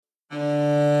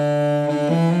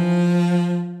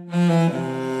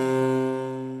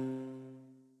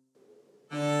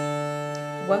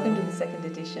Welcome to the second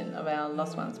edition of our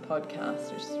Lost Ones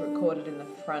podcast, which is recorded in the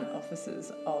front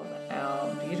offices of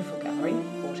our beautiful gallery,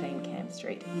 14 Camp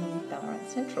Street, Ballarat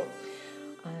Central.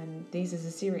 These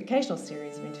is a occasional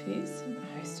series of interviews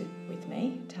hosted with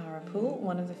me, Tara Poole,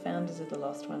 one of the founders of the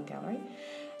Lost One Gallery.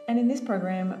 And in this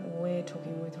program, we're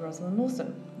talking with Rosalind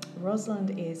Lawson.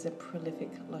 Rosalind is a prolific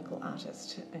local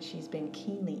artist, and she's been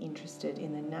keenly interested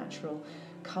in the natural,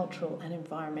 cultural and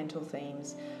environmental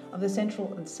themes of the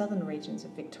central and southern regions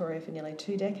of Victoria for nearly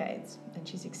 2 decades. And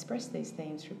she's expressed these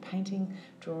themes through painting,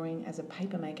 drawing, as a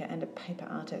papermaker and a paper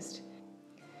artist.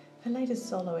 Her latest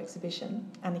solo exhibition,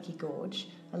 Anarchy Gorge,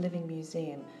 a living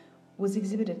museum, was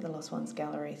exhibited at the Lost Ones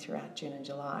Gallery throughout June and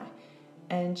July.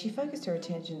 And she focused her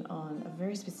attention on a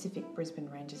very specific Brisbane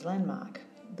Ranges landmark.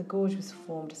 The gorge was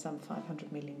formed some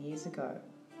 500 million years ago.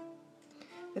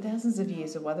 For thousands of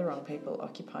years, the Wathaurong people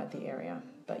occupied the area,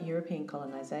 but European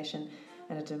colonisation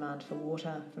and a demand for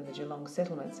water from the Geelong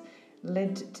settlements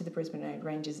led to the Brisbane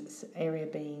Ranges area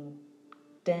being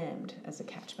dammed as a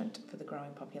catchment for the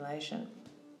growing population.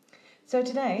 So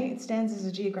today, it stands as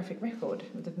a geographic record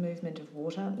of the movement of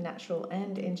water, natural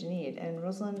and engineered, and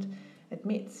Rosalind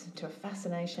admits to a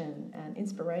fascination and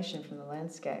inspiration from the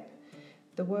landscape.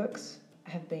 The works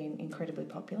have been incredibly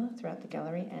popular throughout the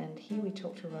gallery, and here we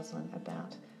talk to Rosalind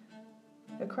about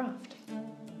her craft.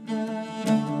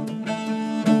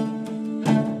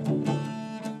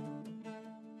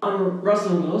 I'm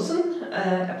Rosalind Lawson,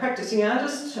 a practising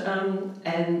artist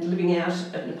and living out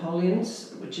at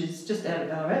Napoleon's, which is just out of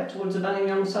Ballarat, towards the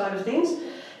Bunningyong side of things,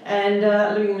 and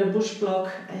living in a bush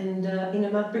block and in a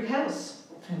mud brick house.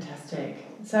 Fantastic.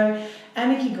 So,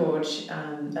 Anarchy Gorge,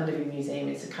 a living museum,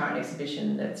 it's a current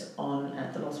exhibition that's on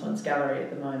at the Lost Ones Gallery at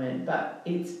the moment, but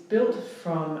it's built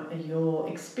from your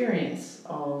experience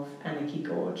of Anarchy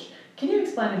Gorge. Can you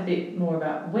explain a bit more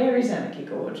about where is Anarchy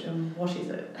Gorge and what is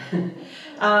it?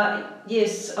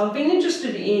 Yes, I've been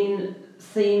interested in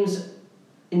themes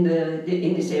in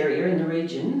this area, in the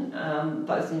region,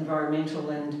 both environmental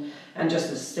and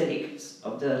just aesthetics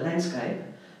of the landscape,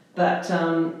 but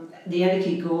the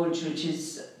Anarchy Gorge, which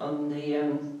is on the,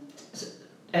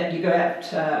 you go out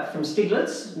from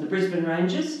Stiglitz, in the Brisbane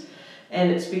Ranges,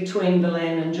 and it's between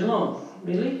Ballan and Geelong,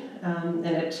 really. And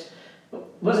it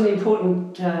was an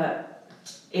important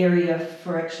area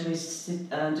for actually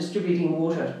distributing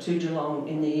water to Geelong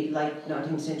in the late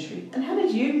 19th century. And how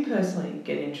did you personally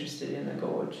get interested in the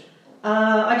gorge?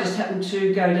 I just happened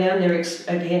to go down there,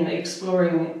 again,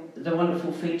 exploring the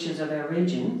wonderful features of our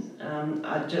region.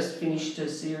 I'd just finished a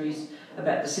series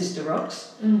about the Sister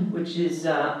Rocks, which is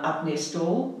up near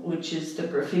Stawell, which is the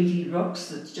graffiti rocks.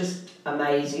 That's just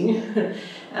amazing.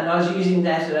 And I was using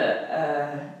that,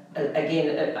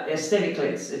 again, aesthetically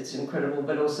it's incredible,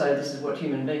 but also this is what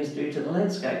human beings do to the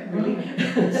landscape, really.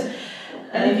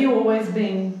 And have you always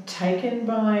been taken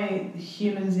by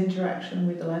humans' interaction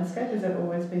with the landscape? Has that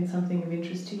always been something of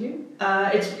interest to you?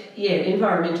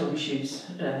 Environmental issues,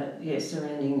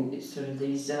 surrounding sort of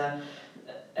these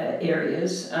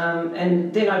areas.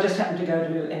 And then I just happened to go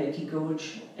to Anarchy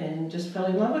Gorge and just fell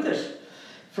in love with it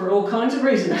for all kinds of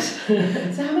reasons.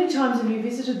 So how many times have you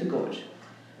visited the gorge?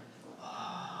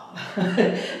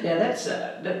 Now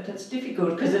that's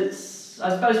difficult because it's,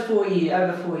 I suppose,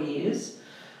 over 4 years.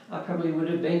 I probably would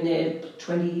have been there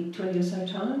 20 or so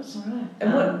times. All right.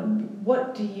 And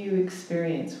what do you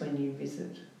experience when you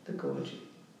visit the gorge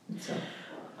itself?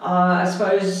 I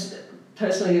suppose,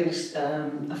 personally, it was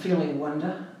a feeling of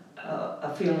wonder,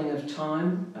 a feeling of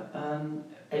time,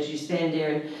 as you stand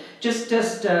there and just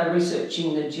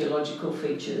researching the geological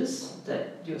features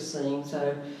that you're seeing.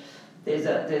 So there's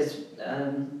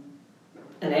an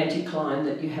anticline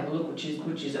that you have a look,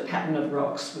 which is a pattern of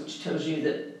rocks, which tells you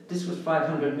that this was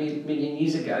 500 million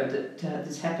years ago that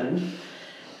this happened,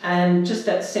 and just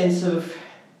that sense of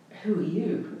who are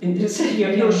you in this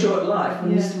your short life,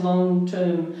 in this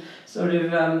long-term sort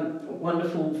of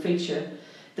wonderful feature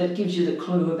that gives you the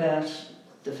clue about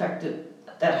the fact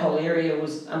that whole area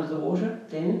was under the water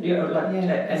then.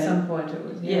 At some point it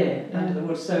was. Under the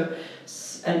water. So,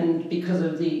 and because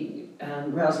of the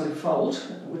Rowsley Fault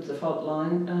with the fault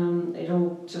line, it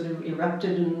all sort of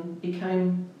erupted and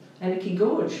became Anarchy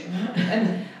Gorge.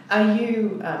 And are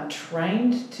you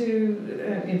trained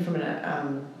to, from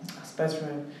a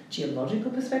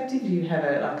geological perspective? Do you have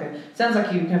sounds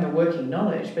like you have a working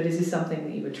knowledge, but is this something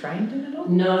that you were trained in at all?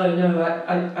 No,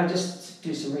 I just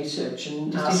do some research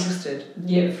and just interested.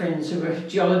 Yeah, friends who are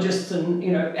geologists and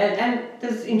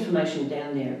there's information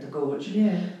down there at the gorge.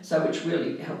 Yeah. So which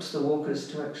really helps the walkers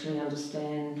to actually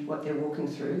understand what they're walking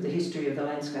through, the history of the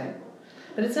landscape.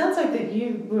 But it sounds like that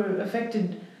you were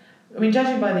affected. I mean,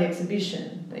 judging by the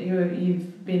exhibition, that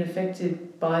you've been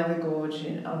affected by the gorge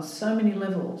on so many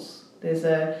levels. There's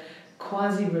a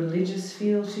quasi-religious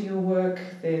feel to your work,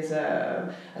 there's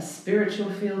a spiritual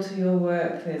feel to your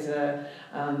work, there's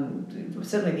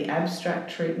certainly the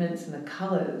abstract treatments and the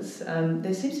colours.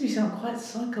 There seems to be some quite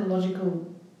psychological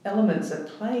elements at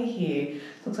play here.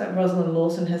 Looks like Rosalind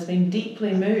Lawson has been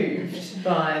deeply moved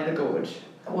by the gorge.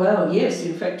 Well, yes,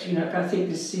 in fact, I think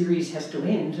this series has to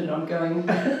end, and I'm going,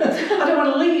 I don't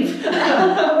want to leave.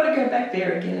 I want to go back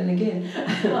there again and again.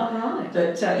 All right.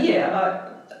 But,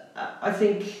 I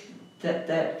think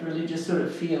that religious sort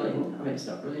of feeling, I mean, it's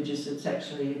not religious, it's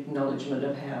actually acknowledgement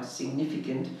of how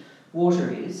significant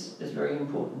water is very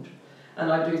important.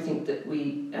 And I do think that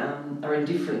we are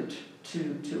indifferent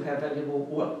to how valuable,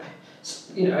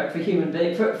 for human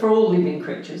beings, for all living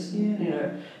creatures,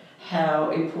 how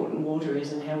important water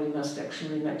is and how we must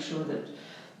actually make sure that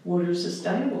water is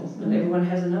sustainable and everyone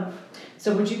has enough.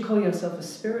 So would you call yourself a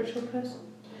spiritual person?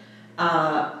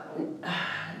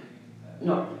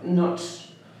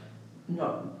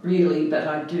 Not really, but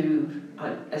I do,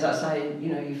 as I say,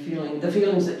 the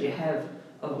feelings that you have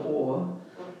of awe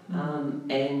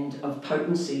and of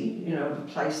potency, of a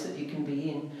place that you can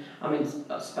be in. I mean,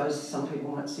 I suppose some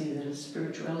people might see that as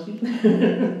spirituality.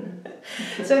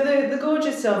 So the gorge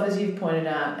itself, as you've pointed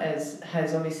out,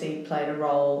 has obviously played a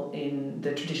role in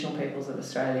the traditional peoples of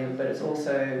Australia, but it's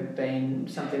also been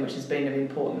something which has been of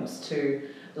importance to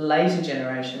later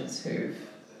generations who've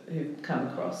come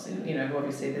across.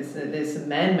 Obviously there's some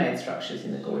man-made structures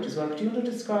in the gorge as well. Do you want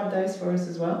to describe those for us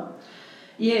as well?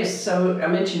 Yes, so I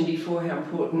mentioned before how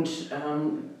important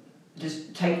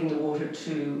just taking the water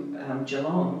to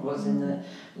Geelong was in the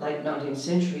late 19th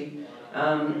century.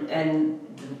 And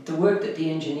the work that the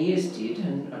engineers did,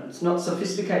 and it's not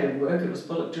sophisticated work, it was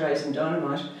bullock drays and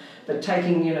dynamite, but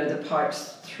taking, the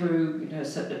pipes through,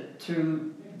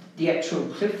 through the actual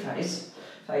cliff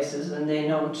faces and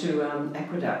then on to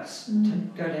aqueducts to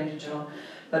go down to Geelong.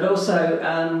 But also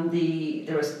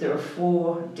there are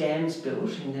 4 dams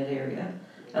built in that area,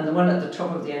 and the one at the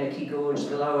top of the Anarchy Gorge,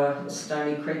 the lower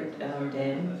Stony Creek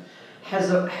Dam, has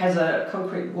a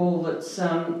concrete wall that's,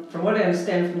 from what I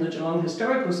understand from the Geelong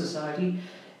Historical Society,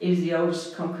 is the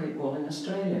oldest concrete wall in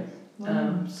Australia.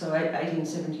 Wow. So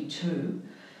 1872.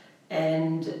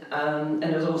 And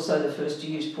it was also the first to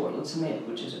use Portland cement,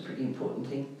 which is a pretty important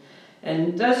thing.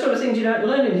 And those sort of things you don't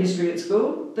learn in history at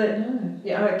school, but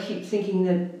I keep thinking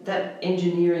that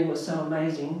engineering was so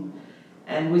amazing.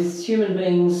 And with human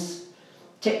beings'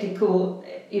 technical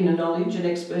knowledge and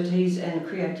expertise and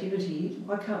creativity,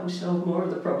 why can't we solve more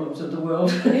of the problems of the world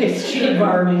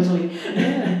environmentally?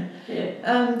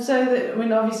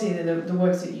 Obviously the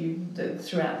works that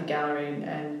throughout the gallery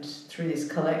and through this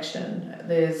collection,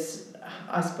 there's,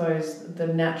 I suppose, the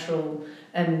natural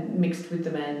and mixed with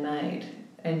the man-made.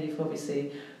 And you've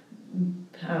obviously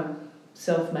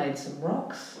self-made some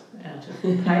rocks out of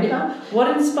paper.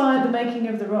 What inspired the making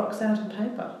of the rocks out of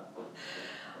paper?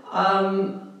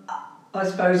 I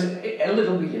suppose a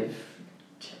little bit of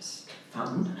just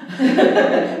fun,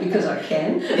 because I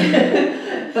can.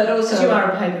 But also, you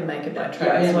are a paper maker by trade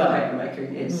as well. I am a paper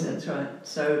maker, yes, that's right.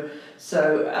 So,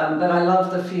 but I love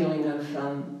the feeling of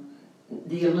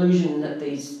the illusion that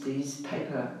these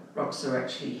paper rocks are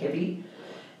actually heavy,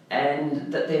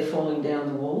 and that they're falling down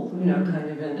the wall, and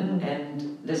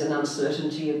there's an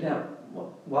uncertainty about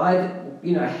why,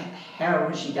 how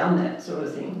has she done that sort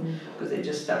of thing, because they're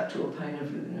just stuck to a pane of,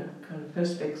 kind of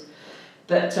perspex.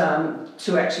 But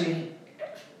to actually,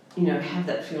 have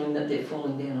that feeling that they're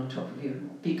falling down on top of you,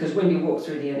 because when you walk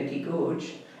through the Anarchy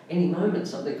Gorge, any moment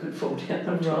something could fall down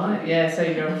on top of you. Yeah, so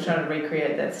you're trying to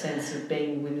recreate that sense of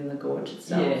being within the gorge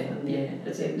itself.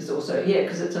 It's also,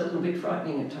 because it's a little bit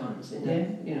frightening at times,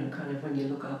 kind of when you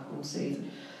look up and see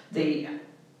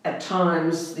at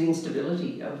times the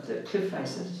instability of the cliff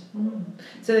faces.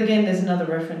 So again, there's another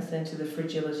reference then to the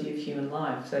fragility of human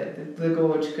life. So the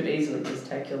gorge could easily just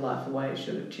take your life away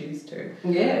should it choose to.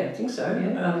 Yeah, I think so.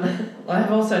 Yeah. I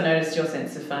have also noticed your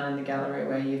sense of fun in the gallery,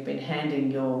 where you've been handing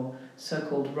your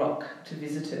so-called rock to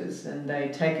visitors, and they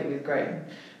take it with great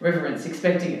reverence,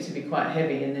 expecting it to be quite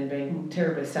heavy, and then being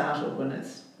terribly startled when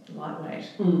it's lightweight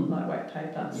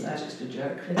paper. So it's just a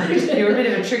joke. You're a bit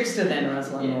of a trickster then,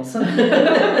 Rosalind Lawson.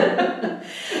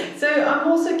 So I'm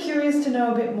also curious to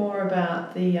know a bit more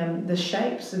about the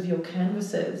shapes of your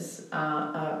canvases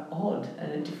are odd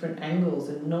and at different angles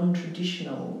and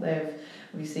non-traditional.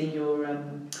 Obviously your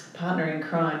partner in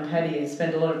crime, Paddy, has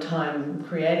spent a lot of time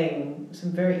creating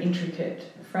some very intricate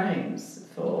frames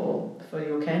for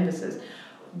your canvases.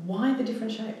 Why the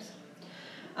different shapes?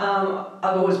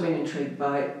 I've always been intrigued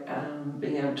by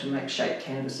being able to make shaped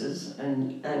canvases,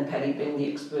 and Paddy being the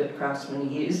expert craftsman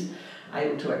he is,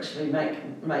 able to actually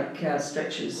make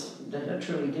stretches that are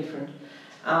truly different.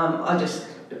 I just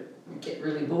get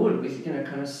really bored with,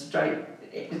 kind of straight,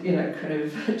 kind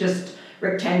of just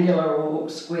rectangular or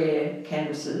square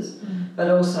canvases. But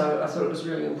also I thought it was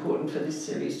really important for this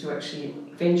series to actually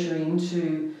venture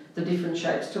into the different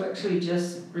shapes, to actually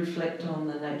just reflect on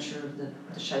the nature of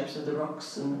the shapes of the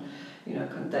rocks and,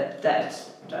 kind of that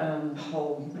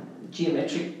whole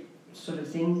geometric sort of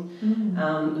thing.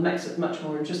 It makes it much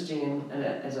more interesting, and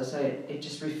as I say, it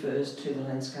just refers to the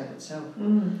landscape itself.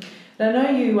 Now, I know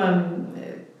you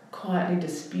quietly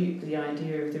dispute the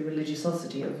idea of the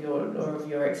religiosity of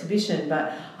your exhibition,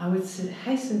 but I would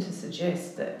hasten to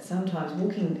suggest that sometimes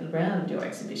walking around your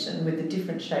exhibition with the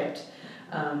different shaped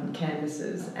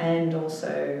canvases, and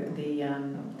also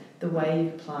the way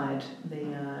you've applied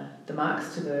the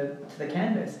marks to the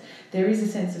canvas, there is a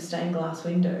sense of stained glass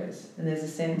windows, and there's a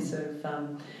sense of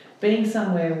being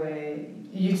somewhere where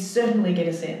you certainly get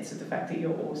a sense of the fact that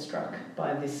you're awestruck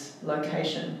by this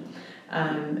location.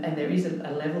 And there is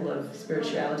a level of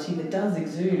spirituality that does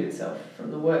exude itself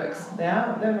from the works.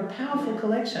 They're a powerful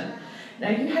collection. Now,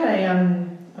 you had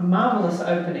a marvellous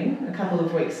opening a couple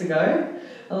of weeks ago.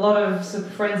 A lot of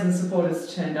friends and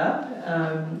supporters turned up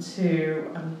to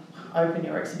open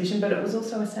your exhibition, but it was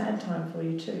also a sad time for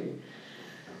you too.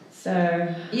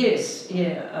 So yes,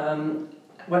 yeah.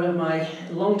 One of my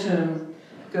long-term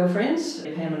girlfriends,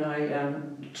 Pam, and I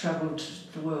travelled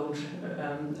the world at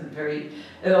a very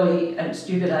early and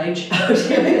stupid age.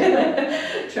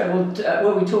 Travelled,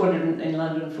 we toured in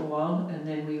London for a while, and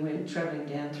then we went travelling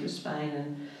down through Spain,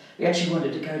 and we actually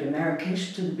wanted to go to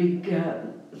Marrakesh to the big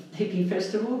hippie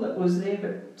festival that was there,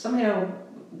 but somehow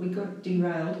we got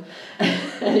derailed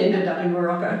and ended up in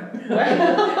Morocco,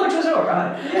 which was all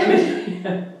right.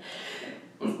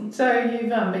 So you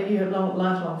had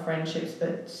lifelong friendships,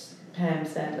 but Pam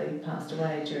sadly passed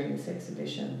away during this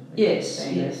exhibition. Yes,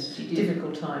 she did.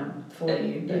 Difficult time for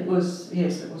you. It was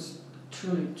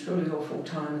truly awful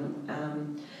time.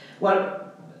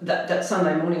 That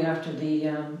Sunday morning after the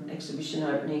exhibition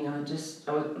opening, I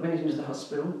went into the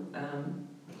hospital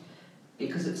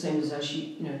because it seemed as though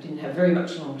she didn't have very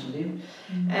much long to live.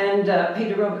 And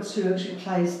Peter Roberts, who actually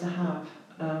plays the harp,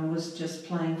 was just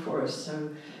playing for us. So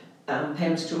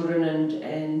Pam's children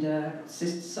and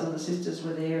some of the sisters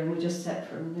were there, and we just sat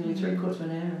for nearly 3/4 of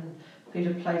an hour, and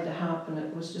Peter played the harp, and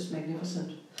it was just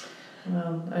magnificent.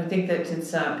 Well, I think that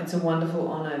it's a wonderful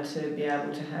honour to be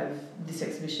able to have this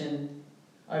exhibition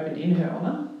opened in her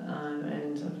honour,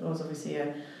 and it was obviously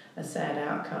a sad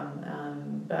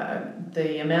outcome, but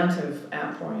the amount of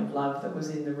outpouring of love that was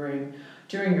in the room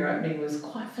during your opening was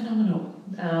quite phenomenal,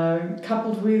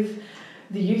 coupled with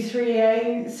the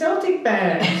U3A Celtic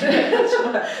band.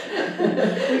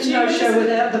 Which no show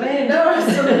without the band. No,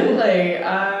 absolutely.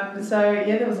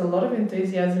 There was a lot of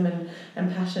enthusiasm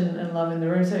and passion and love in the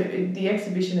room. So the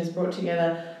exhibition has brought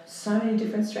together so many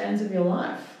different strands of your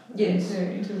life. Yes.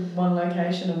 Into one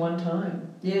location and one time.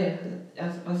 Yeah,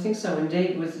 I think so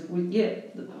indeed. With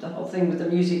the whole thing with the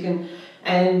music and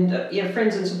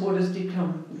friends and supporters did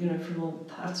come, from all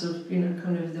parts of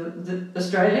kind of the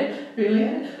Australia, really.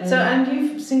 Yeah. And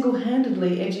you've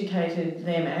single-handedly educated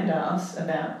them and us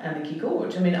about Anarchy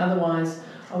Gorge. I mean, otherwise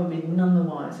I would be none the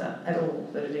wiser at all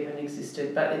that it even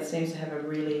existed. But it seems to have a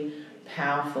really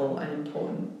powerful and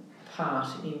important part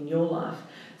in your life.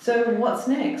 So what's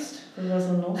next for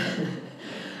Rosalind Norton?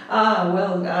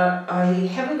 I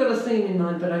haven't got a theme in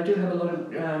mind, but I do have a lot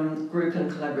of group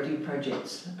and collaborative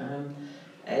projects.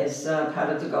 As part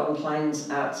of the Golden Plains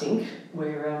Arts Inc.,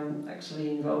 we're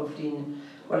actually involved in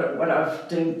what I've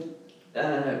done,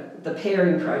 the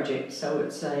pairing project. So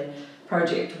it's a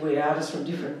project where artists from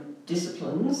different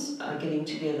disciplines are getting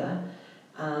together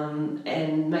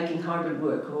and making hybrid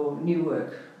work or new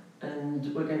work.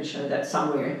 And we're going to show that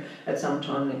somewhere at some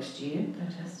time next year.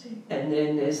 Fantastic. And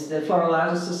then there's the Floral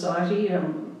Artists Society.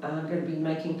 I'm going to be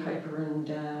making paper and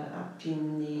up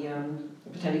in the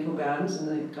Botanical Gardens in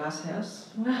the Glass House.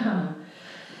 Wow.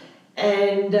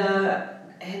 And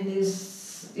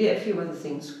there's a few other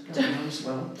things going on as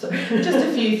well. So just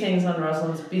a few things on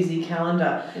Rosalind's busy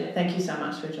calendar. Yeah. Thank you so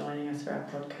much for joining us for our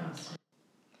podcast.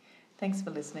 Thanks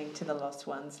for listening to the Lost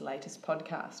Ones' latest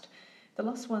podcast. The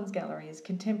Lost Ones Gallery is a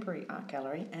contemporary art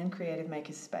gallery and creative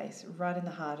makers space right in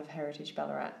the heart of heritage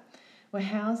Ballarat. We're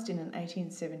housed in an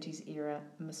 1870s era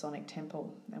Masonic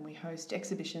temple, and we host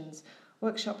exhibitions,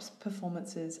 workshops,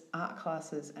 performances, art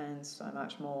classes and so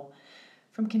much more.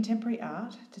 From contemporary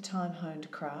art to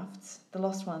time-honed crafts, The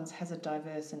Lost Ones has a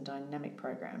diverse and dynamic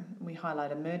program. We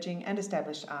highlight emerging and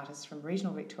established artists from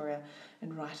regional Victoria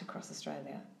and right across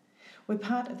Australia. We're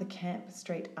part of the Camp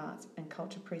Street Arts and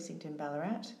Culture Precinct in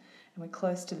Ballarat, And we're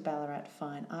close to the Ballarat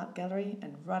Fine Art Gallery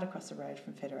and right across the road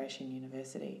from Federation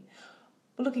University.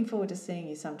 We're looking forward to seeing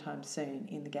you sometime soon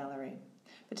in the gallery.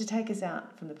 But to take us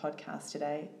out from the podcast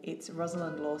today, it's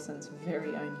Rosalind Lawson's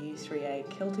very own U3A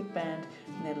Celtic Band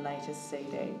and their latest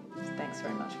CD. Thanks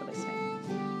very much for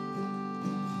listening.